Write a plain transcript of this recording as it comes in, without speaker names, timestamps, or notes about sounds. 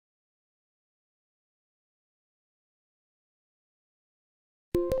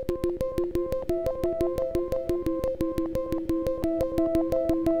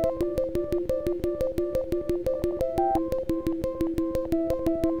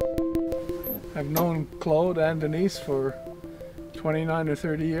I've known Claude and Denise for 29 or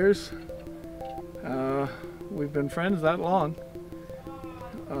 30 years. We've been friends that long.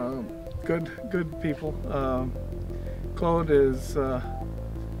 Good people. Claude is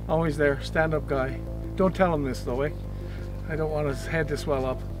always there, stand-up guy. Don't tell him this though, eh? I don't want his head to swell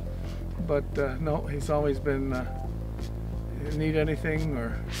up. But no, he's always been, need anything,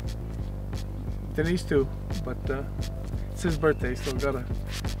 or Denise too, but it's his birthday, so I've got to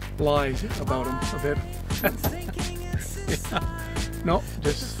lie about him a bit. Yeah. No,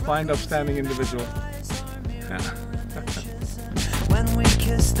 just fine, upstanding individual. Yeah. When we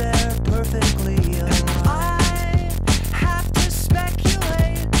kiss, they're perfectly aligned. I have to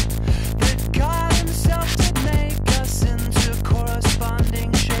speculate that God himself did make us into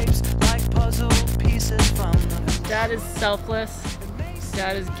corresponding shapes, like puzzle pieces from the... Dad is selfless.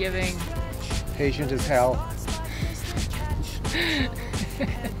 Dad is giving. Patient as hell.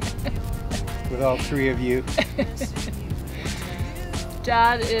 With all three of you.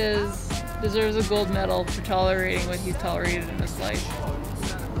 Dad deserves a gold medal for tolerating what he's tolerated in his life.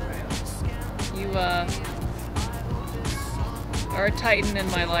 You are a titan in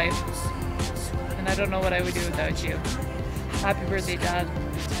my life, and I don't know what I would do without you. Happy birthday, Dad.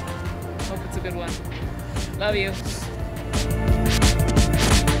 Hope it's a good one. Love you.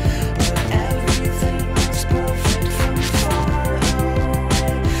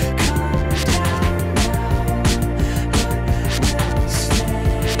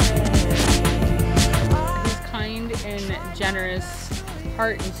 Generous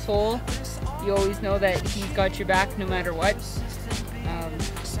heart and soul. You always know that he's got your back no matter what.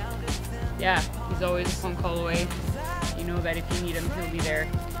 Yeah, he's always a phone call away. You know that if you need him, he'll be there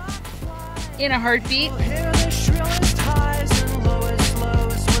in a heartbeat.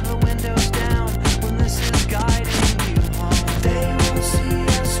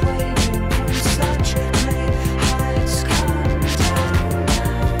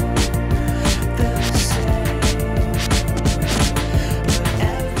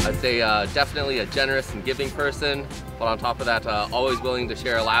 Definitely a generous and giving person, but on top of that, always willing to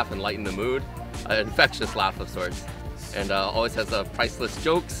share a laugh and lighten the mood. An infectious laugh of sorts. And always has priceless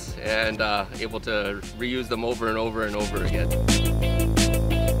jokes and able to reuse them over and over and over again.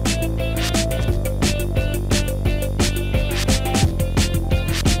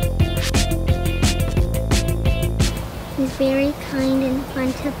 He's very kind and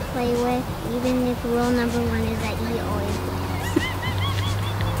fun to play with, even if rule number one is that he always wins.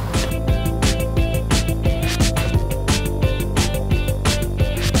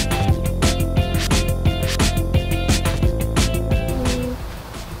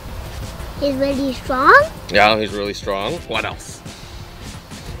 He's really strong? Yeah, he's really strong. What else?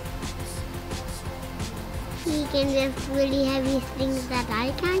 He can lift really heavy things that I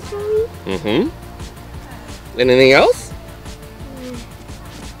can't carry. Mm-hmm. Anything else?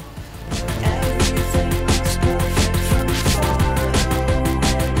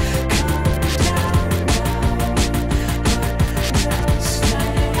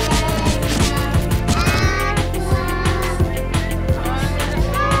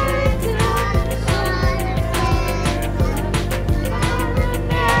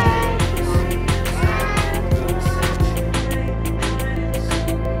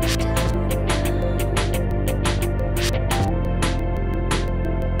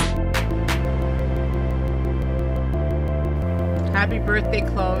 Happy birthday,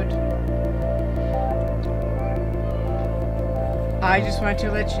 Claude. I just want to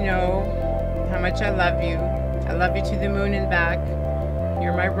let you know how much I love you. I love you to the moon and back.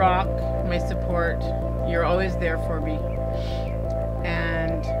 You're my rock, my support. You're always there for me.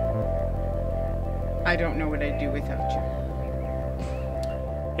 And I don't know what I'd do without you.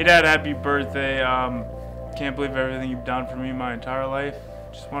 Hey Dad, happy birthday. Can't believe everything you've done for me my entire life.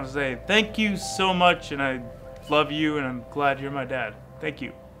 Just want to say thank you so much, and I love you, and I'm glad you're my dad. Thank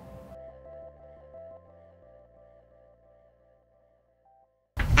you.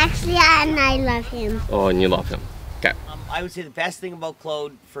 Actually, and I love him. Oh, and you love him. Okay. I would say the best thing about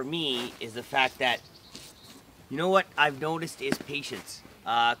Claude for me is the fact that, you know what I've noticed is patience.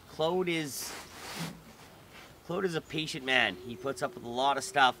 Claude is a patient man. He puts up with a lot of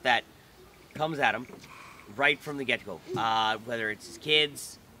stuff that comes at him right from the get-go. Whether it's his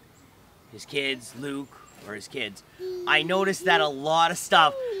kids, Luke, or his kids. I noticed that a lot of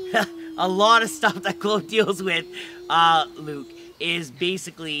stuff that Claude deals with, Luke, is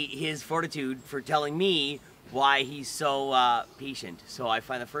basically his fortitude for telling me why he's so patient. So I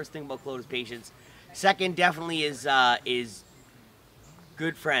find the first thing about Claude is patience. Second, definitely is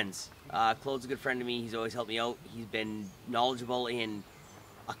good friends. Claude's a good friend to me. He's always helped me out. He's been knowledgeable in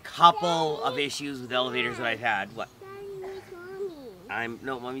a couple of issues with elevators that I've had. What?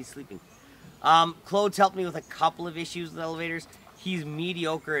 No, mommy's sleeping. Claude's helped me with a couple of issues with elevators. He's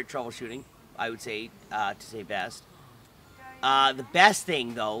mediocre at troubleshooting, I would say, to say best. The best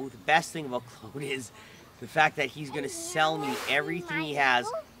thing about Claude is the fact that he's going to sell me everything he has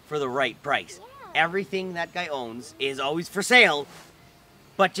for the right price. Everything that guy owns is always for sale,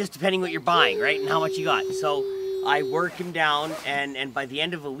 but just depending what you're buying, right, and how much you got. So I work him down, and by the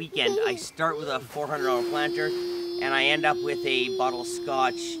end of a weekend, I start with a $400 planter, and I end up with a bottle of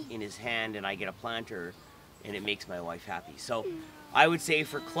scotch in his hand, and I get a planter, and it makes my wife happy. So I would say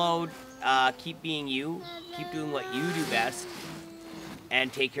for Claude, keep being you, keep doing what you do best,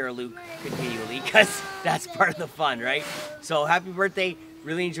 and take care of Luke continually, because that's part of the fun, right? So happy birthday.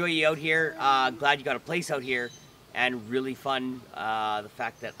 Really enjoy you out here. Glad you got a place out here, and really fun the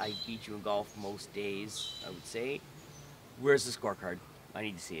fact that I beat you in golf most days, I would say. Where's the scorecard? I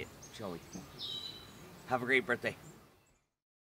need to see it. Show me. Have a great birthday.